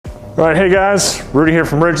All right, hey guys, Rudy here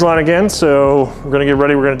from Ridgeline again. So we're gonna get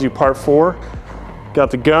ready, we're gonna do part 4. Got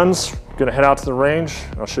the guns, gonna head out to the range.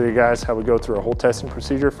 I'll show you guys how we go through a whole testing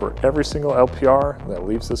procedure for every single LPR that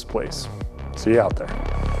leaves this place. See you out there.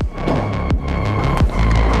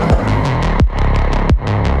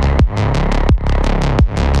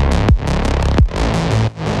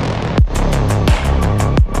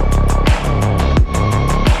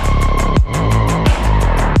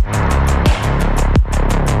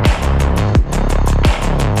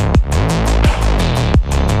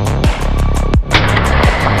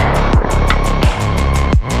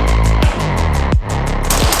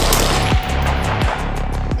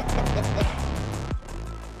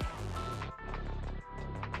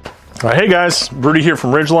 All right, hey guys, Rudy here from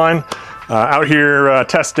Ridgeline. Out here,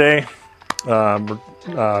 test day,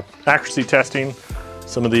 accuracy testing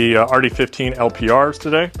some of the RD-15 LPRs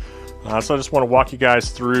today. So I just want to walk you guys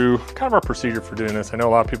through kind of our procedure for doing this. I know a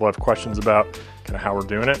lot of people have questions about kind of how we're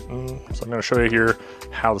doing it, and so I'm going to show you here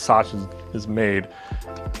how the sausage is made.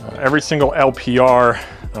 Every single LPR,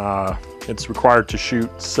 it's required to shoot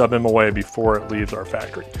sub-MOA before it leaves our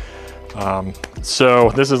factory. So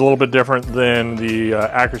this is a little bit different than the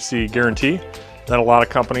accuracy guarantee that a lot of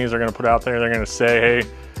companies are going to put out there. They're going to say, hey,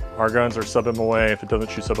 our guns are sub-MOA. If it doesn't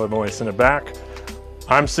shoot sub-MOA, send it back.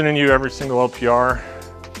 I'm sending you every single LPR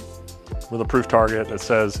with a proof target that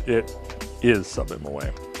says it is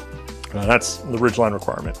sub-MOA. That's the Ridgeline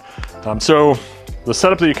requirement. So the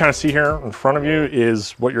setup that you kind of see here in front of you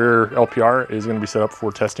is what your LPR is going to be set up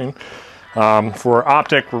for testing. For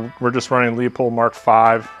optic, we're just running Leupold Mark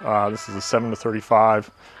V. This is a 7-35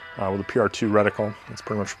 with a PR2 reticle. That's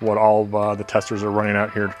pretty much what all of the testers are running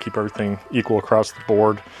out here to keep everything equal across the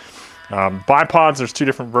board. Bipods, there's 2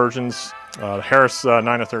 different versions. The Harris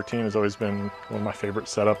 9-13 has always been one of my favorite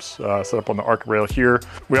setups, set up on the arc rail here.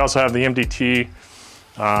 We also have the MDT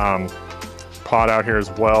pod out here as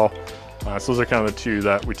well. So those are kind of the 2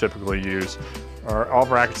 that we typically use. All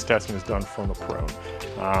of our accuracy testing is done from the prone.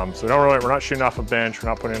 So we're not shooting off a bench, we're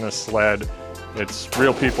not putting in a sled. It's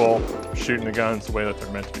real people shooting the guns the way that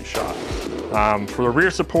they're meant to be shot. For the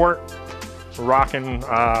rear support, we're rocking,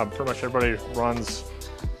 pretty much everybody runs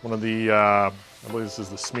one of the, I believe this is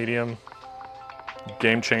the Smedium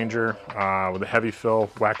Game Changer with a heavy fill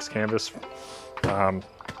wax canvas.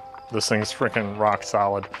 This thing's freaking rock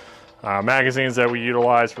solid. Magazines that we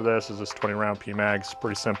utilize for this is this 20 round PMags,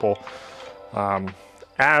 pretty simple.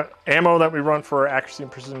 Ammo that we run for our accuracy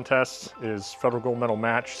and precision tests is Federal Gold Medal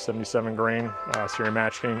Match, 77 grain, Syria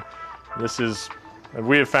Match King. This is,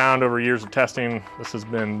 we have found over years of testing, this has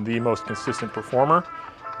been the most consistent performer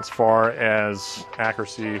as far as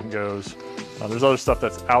accuracy goes. There's other stuff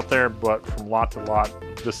that's out there, but from lot to lot,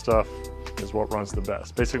 this stuff is what runs the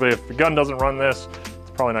best. Basically, if the gun doesn't run this,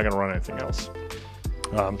 it's probably not gonna run anything else.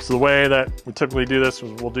 So the way that we typically do this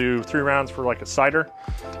is we'll do 3 rounds for like a sighter.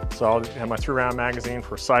 So I'll have my 3-round magazine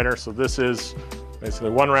for a sighter. So this is basically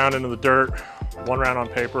 1 round into the dirt, 1 round on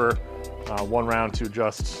paper, 1 round to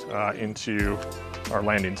adjust into our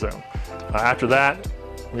landing zone. After that,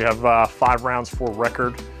 we have 5 rounds for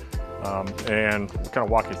record, and we'll kind of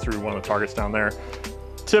walk you through one of the targets down there.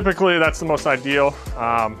 Typically, that's the most ideal.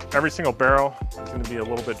 Every single barrel is going to be a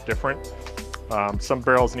little bit different. Some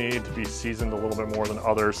barrels need to be seasoned a little bit more than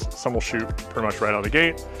others. Some will shoot pretty much right out of the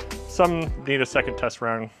gate. Some need a second test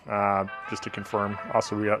round just to confirm.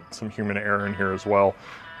 Also, we got some human error in here as well.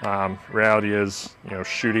 Reality is,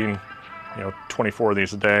 shooting, 24 of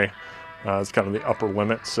these a day is kind of the upper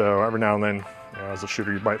limit. So every now and then, as a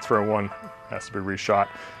shooter, you might throw one, has to be reshot.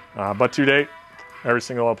 But to date, every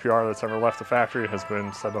single LPR that's ever left the factory has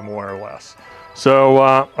been sub-MOA or less. So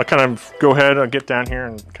I'll kind of go ahead and get down here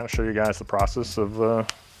and kind of show you guys the process of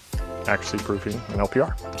accuracy proofing an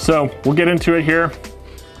LPR. So we'll get into it here.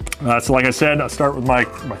 So like I said, I'll start with my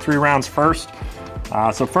 3 rounds first.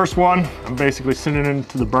 So first one, I'm basically sending it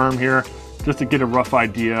into the berm here just to get a rough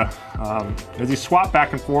idea. As you swap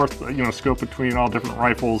back and forth, scope between all different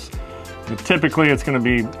rifles, typically it's going to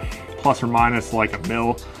be plus or minus like a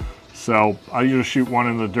mil. So I usually shoot 1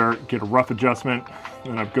 in the dirt, get a rough adjustment,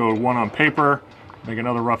 then I go 1 on paper, make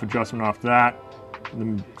another rough adjustment off that,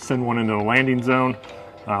 then send 1 into the landing zone.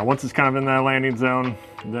 Once it's kind of in that landing zone,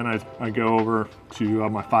 then I go over to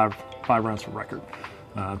my 5 rounds for record.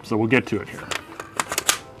 So we'll get to it here.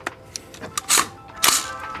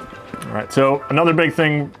 All right, so another big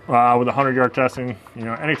thing with 100-yard testing,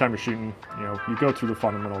 anytime you're shooting, you go through the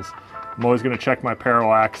fundamentals. I'm always going to check my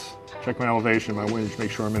parallax, check my elevation, my windage,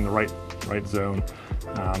 make sure I'm in the right zone.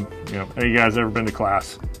 Any of you guys ever been to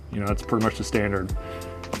class? That's pretty much the standard.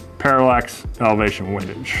 parallax, elevation,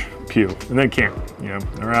 windage, pew, and then camp. You know,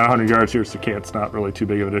 around 100 yards here, so camp's not really too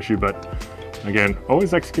big of an issue, but again,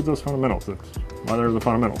 always execute those fundamentals. That's why they're the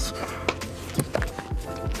fundamentals.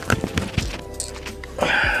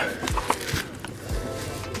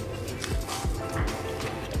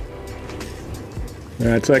 All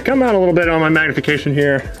right, so I come out a little bit on my magnification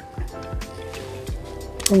here.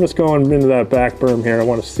 I'm just going into that back berm here. I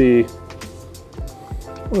want to see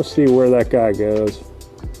where that guy goes.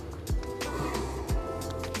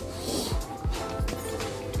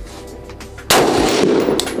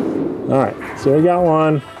 All right, so we got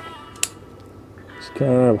one. It's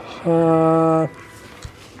kind of high. I'm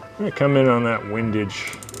gonna come in on that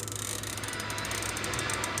windage.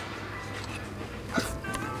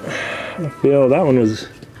 I feel that one was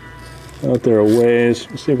out there a ways.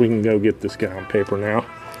 Let's see if we can go get this guy on paper now.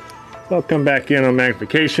 So I'll come back in on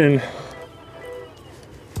magnification.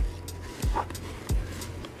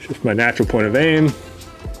 Shift my natural point of aim.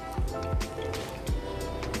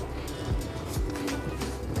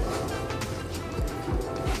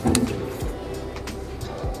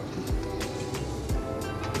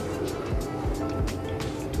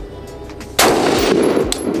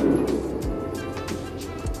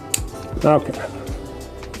 Okay,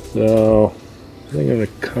 so I think I'm gonna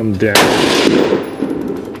come down.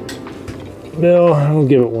 No, I'll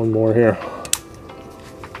give it one more here.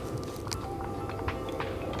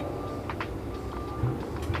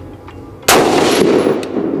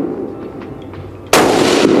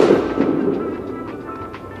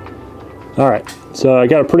 All right, so I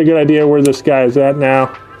got a pretty good idea where this guy is at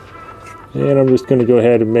now. And I'm just gonna go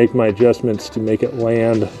ahead and make my adjustments to make it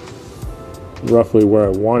land roughly where I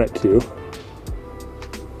want it to.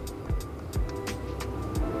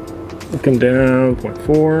 I'll come down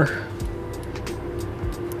 0.4.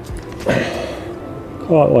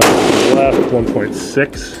 Call it like left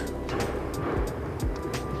 1.6.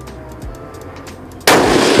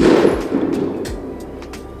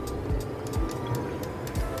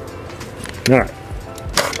 All right.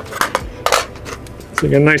 So I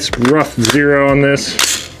got a nice rough 0 on this.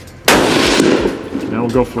 Now we'll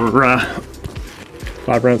go for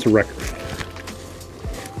 5 rounds of record.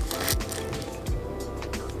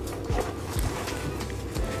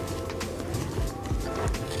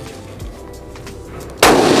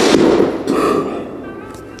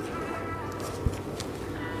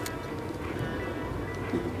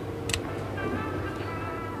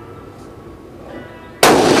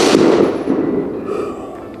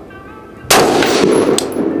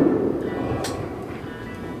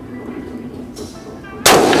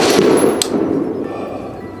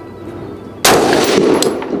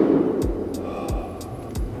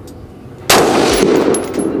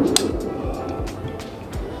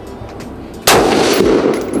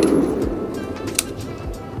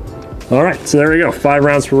 All right, so there we go, 5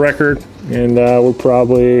 rounds per record, and we're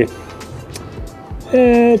probably,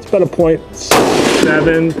 it's about a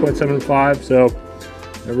 0.7, 0.75, so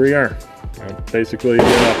there we are. Basically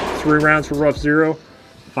 3 rounds for rough 0,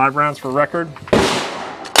 5 rounds for record,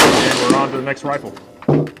 and we're on to the next rifle.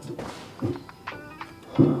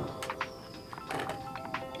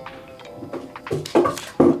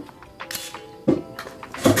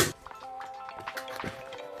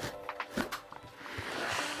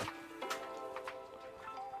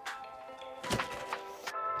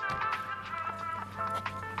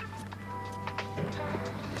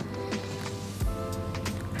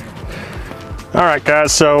 All right,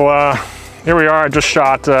 guys, so here we are. I just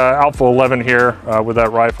shot Alpha 11 here with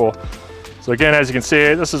that rifle. So again, as you can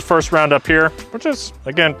see, this is first round up here, which is,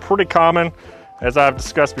 again, pretty common, as I've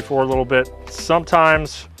discussed before a little bit.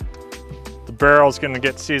 Sometimes the barrel's gonna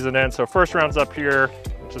get seasoned in, so first round's up here,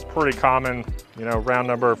 which is pretty common, you know, round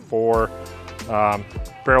number 4.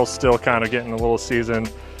 Barrel's still kind of getting a little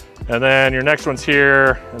seasoned. And then your next one's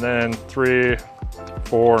here, and then 3,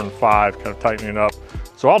 4, and 5, kind of tightening up.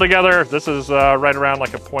 So altogether, this is right around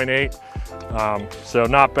like a 0.8, so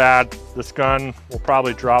not bad. This gun will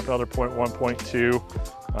probably drop another 0.1,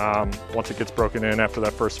 0.2 once it gets broken in after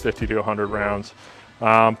that first 50 to 100 rounds.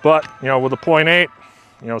 But, you know, with a 0.8,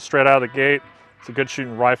 you know, straight out of the gate, it's a good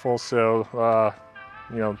shooting rifle, so,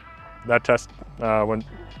 you know, that test went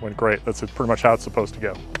great. That's pretty much how it's supposed to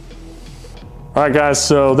go. All right, guys,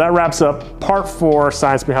 so that wraps up part 4,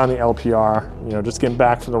 science behind the LPR. You know, just getting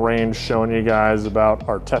back from the range, showing you guys about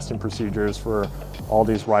our testing procedures for all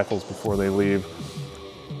these rifles before they leave.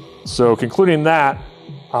 So concluding that,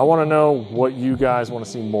 I wanna know what you guys wanna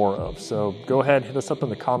see more of. So go ahead, hit us up in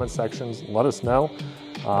the comment sections, let us know.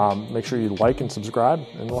 Make sure you like and subscribe,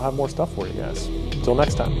 and we'll have more stuff for you guys. Until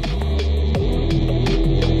next time.